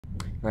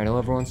Alright, hello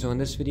everyone. So in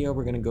this video,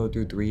 we're going to go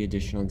through 3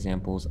 additional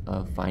examples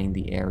of finding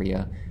the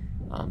area,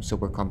 so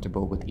we're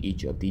comfortable with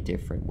each of the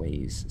different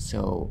ways.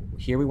 So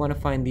here we want to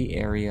find the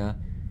area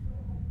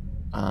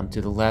to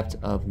the left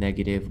of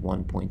negative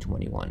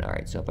 1.21.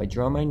 Alright, so if I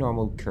draw my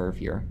normal curve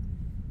here,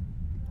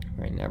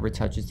 right, never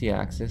touches the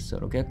axis, so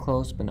it'll get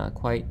close, but not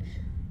quite.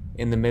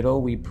 In the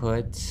middle, we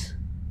put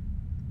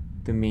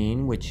the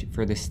mean, which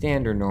for the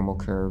standard normal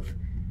curve,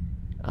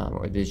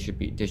 or the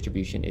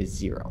distribution is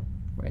 0.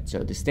 Right,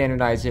 so to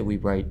standardize it, we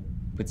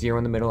put 0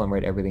 in the middle and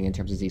write everything in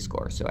terms of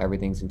z-score. So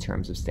everything's in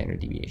terms of standard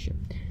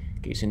deviation.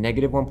 Okay, so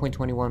negative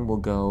 1.21 will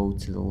go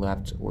to the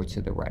left or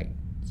to the right.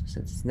 So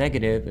since it's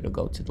negative, it'll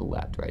go to the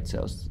left, right?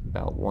 So it's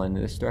about 1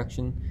 in this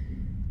direction.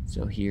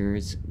 So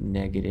here's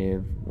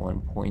negative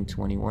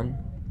 1.21.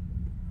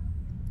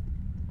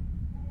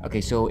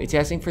 Okay, so it's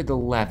asking for the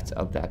left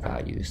of that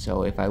value.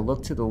 So if I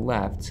look to the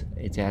left,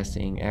 it's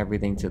asking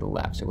everything to the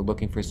left. So we're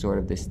looking for sort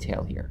of this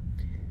tail here.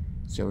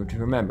 So to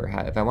remember,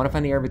 if I want to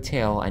find the area of a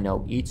tail, I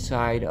know each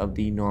side of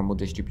the normal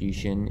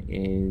distribution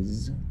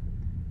is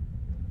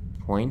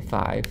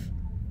 0.5,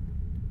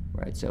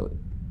 right? So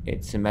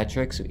it's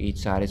symmetric, so each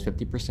side is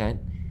 50%.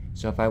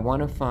 So if I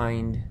want to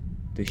find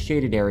the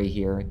shaded area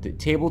here, the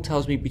table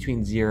tells me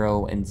between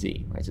 0 and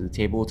z, right? So the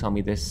table will tell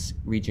me this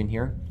region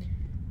here,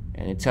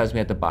 and it tells me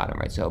at the bottom,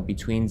 right? So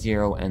between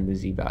 0 and the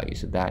z value,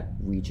 so that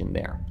region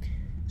there.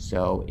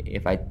 So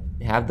if I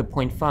have the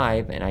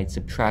 0.5 and I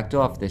subtract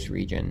off this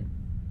region,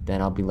 then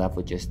I'll be left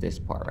with just this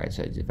part, right?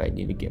 So if I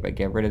need to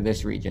get rid of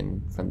this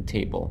region from the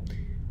table,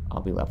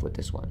 I'll be left with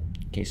this one.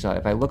 Okay, so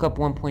if I look up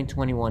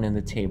 1.21 in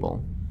the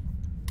table,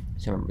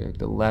 so remember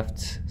the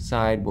left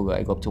side will go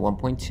up to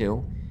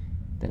 1.2,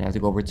 then I have to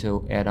go over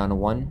to add on a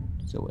 1.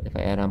 So if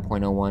I add on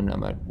 0.01,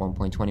 I'm at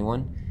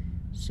 1.21.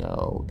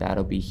 So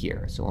that'll be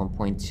here. So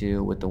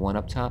 1.2 with the 1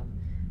 up top,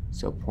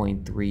 so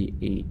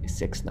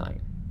 0.3869.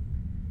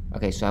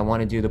 Okay, so I want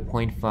to do the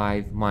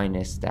 0.5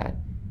 minus that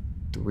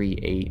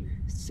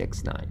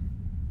 3869.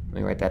 Let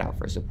me write that out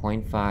first. So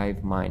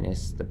 0.5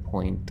 minus the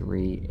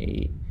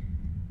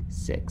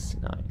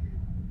 0.3869.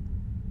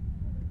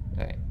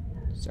 Alright,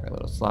 sorry, a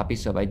little sloppy.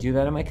 So if I do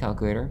that on my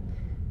calculator,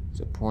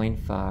 so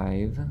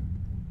 0.5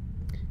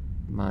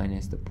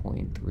 minus the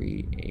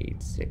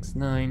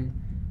 0.3869,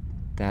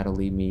 that'll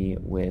leave me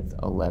with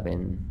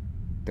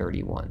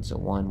 1131. So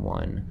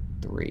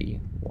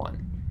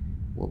 1131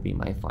 will be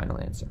my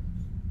final answer.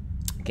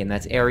 Again,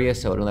 that's area,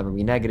 so it'll never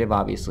be negative,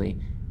 obviously.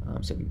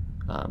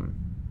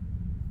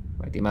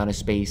 Right, the amount of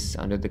space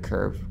under the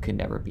curve could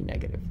never be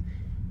negative.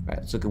 All right,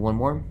 let's look at one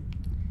more.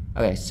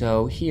 Okay,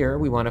 so here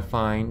we want to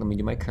find, let me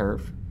do my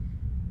curve.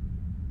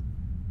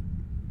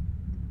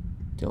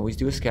 To always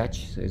do a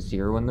sketch, so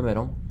 0 in the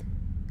middle,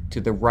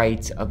 to the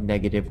right of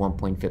negative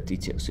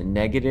 1.52. So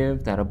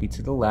negative, that'll be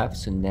to the left,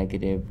 so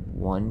negative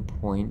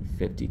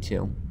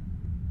 1.52.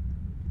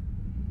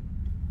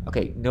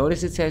 Okay,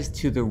 notice it says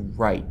to the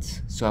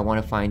right, so I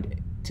want to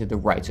find to the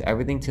right, so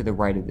everything to the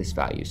right of this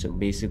value, so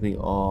basically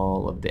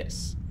all of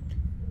this.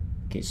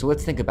 Okay, so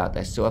let's think about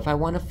this. So if I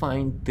want to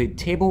find, the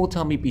table will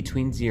tell me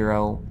between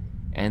 0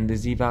 and the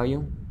z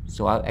value,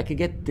 so I could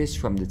get this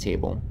from the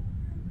table.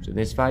 So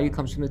this value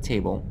comes from the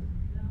table,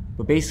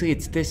 but basically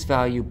it's this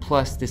value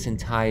plus this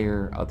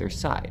entire other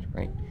side,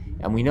 right?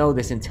 And we know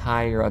this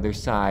entire other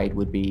side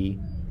would be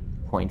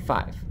 0.5,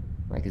 right?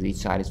 Because each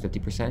side is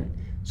 50%.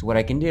 So what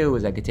I can do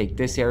is I could take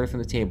this area from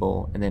the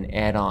table and then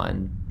add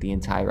on the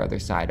entire other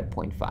side of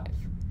 0.5.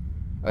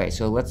 Okay,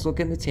 so let's look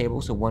in the table.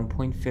 So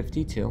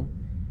 1.52.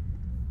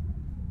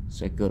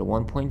 So I go to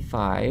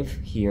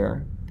 1.5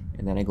 here,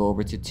 and then I go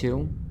over to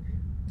 2.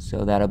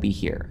 So that'll be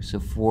here. So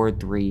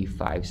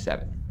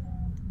 4357.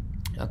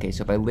 Okay,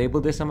 so if I label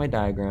this on my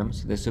diagram,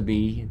 so this will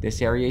be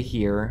this area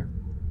here,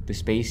 the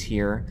space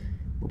here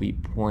will be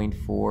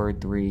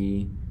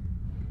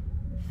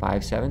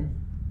 0.4357.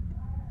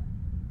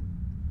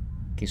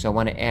 Okay, so I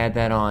want to add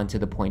that on to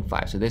the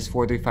 0.5. So this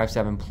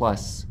 4357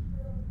 plus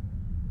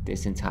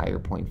this entire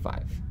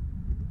 0.5.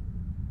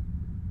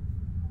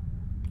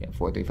 Yeah,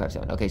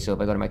 4357. Okay, so if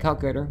I go to my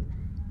calculator,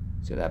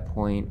 so that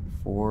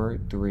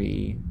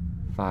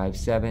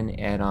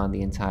 0.4357, add on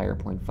the entire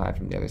 0.5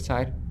 from the other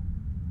side.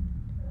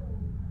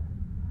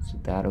 So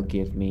that'll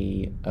give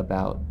me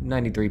about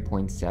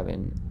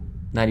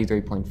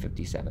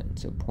 93.57.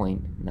 So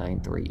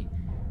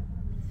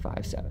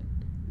 0.9357.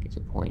 Okay,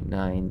 so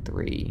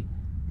 0.9357.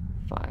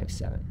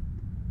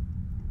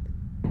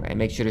 Right,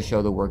 make sure to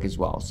show the work as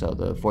well. So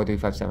the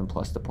 4357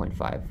 plus the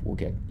 0.5 will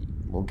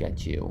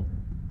get you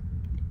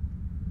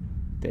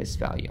this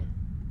value.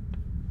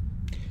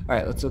 All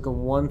right, let's look at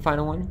one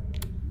final one.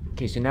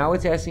 Okay, so now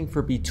it's asking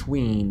for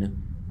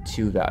between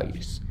two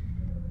values.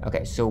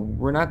 Okay, so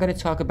we're not going to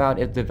talk about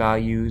if the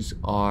values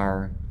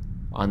are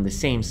on the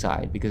same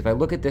side, because if I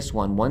look at this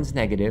one, one's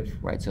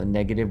negative, right? So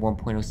negative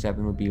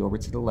 1.07 would be over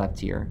to the left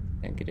here,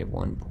 negative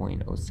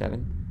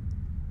 1.07.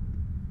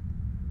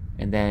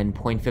 And then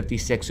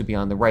 0.56 would be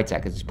on the right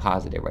side because it's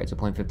positive, right? So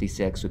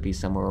 0.56 would be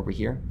somewhere over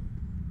here.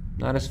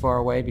 Not as far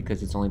away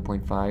because it's only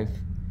 0.5.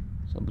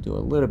 So we'll do a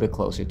little bit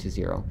closer to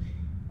 0.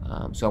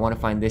 So I want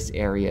to find this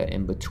area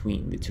in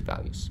between the two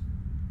values.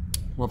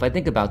 Well, if I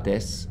think about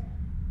this,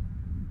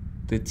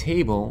 the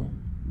table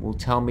will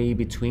tell me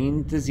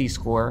between the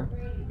z-score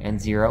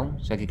and 0.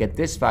 So I could get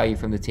this value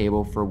from the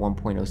table for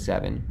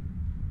 1.07.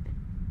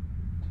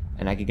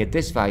 And I could get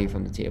this value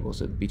from the table,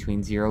 so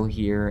between 0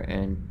 here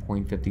and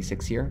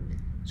 0.56 here.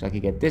 So I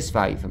could get this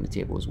value from the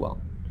table as well.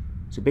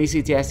 So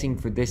basically it's asking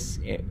for this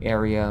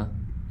area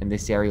and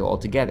this area all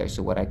together.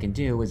 So what I can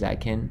do is I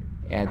can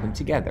add them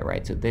together,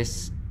 right? So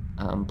this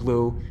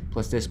blue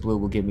plus this blue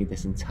will give me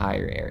this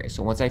entire area.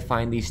 So once I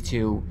find these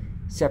two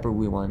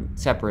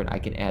separate, I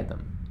can add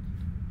them.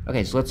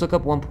 Okay, so let's look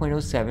up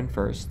 1.07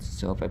 first.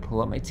 So if I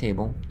pull up my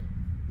table,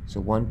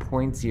 so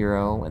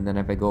 1.0, and then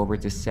if I go over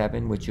to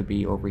 7, which will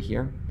be over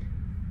here.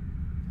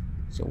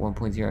 So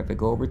 1.0, if I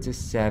go over to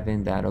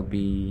 7, that'll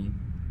be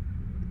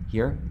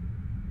here.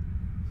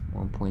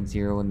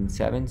 1.0 and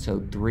 7, so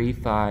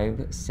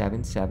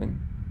 3577.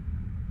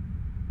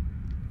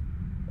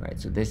 Right,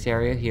 so this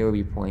area here will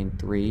be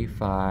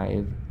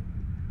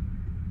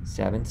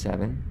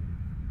 0.3577.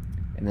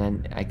 And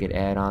then I could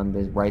add on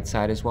the right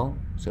side as well.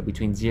 So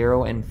between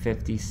 0 and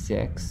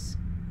 56.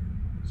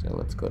 So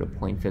let's go to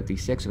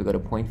 0.56. So we go to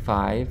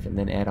 0.5 and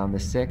then add on the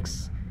 6.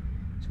 So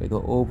if I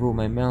go over with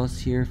my mouse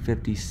here,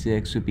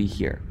 56 would be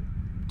here.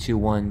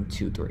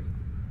 2123.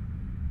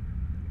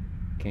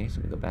 Okay,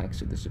 so we go back.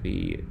 So this would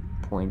be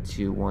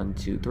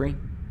 0.2123.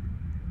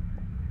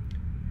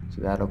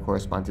 So that'll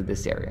correspond to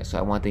this area. So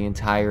I want the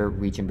entire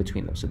region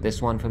between them. So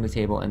this one from the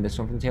table and this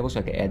one from the table, so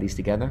I can add these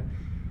together.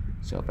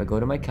 So if I go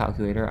to my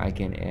calculator, I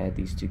can add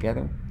these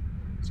together.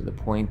 So the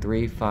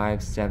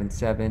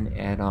 0.3577,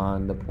 add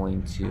on the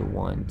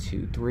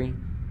 0.2123.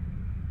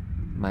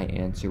 My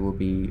answer will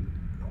be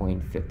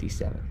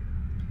 0.57.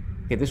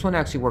 Okay, this one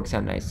actually works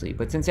out nicely.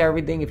 But since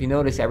everything, if you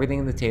notice, everything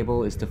in the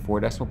table is to 4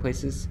 decimal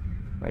places,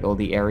 right? All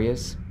the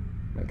areas,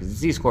 right? Because the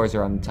z-scores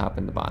are on the top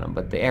and the bottom,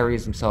 but the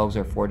areas themselves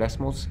are 4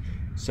 decimals.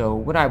 So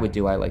what I would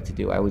do, I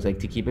always like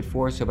to keep it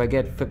 4. So if I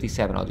get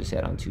 57, I'll just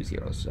add on 2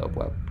 zeros. So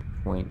what?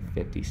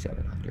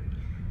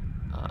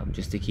 0.5700,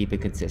 just to keep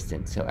it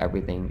consistent, so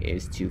everything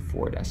is to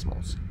 4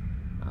 decimals.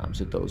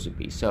 So those would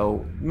be.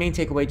 So main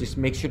takeaway, just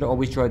make sure to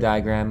always draw a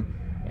diagram,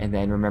 and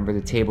then remember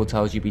the table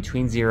tells you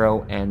between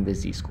 0 and the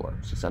z-score.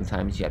 So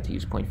sometimes you have to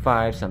use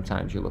 0.5,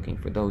 sometimes you're looking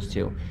for those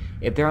two.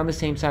 If they're on the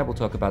same side, we'll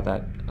talk about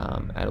that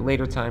at a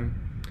later time.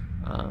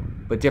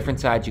 But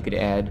different sides, you could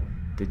add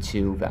the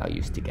two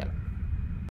values together.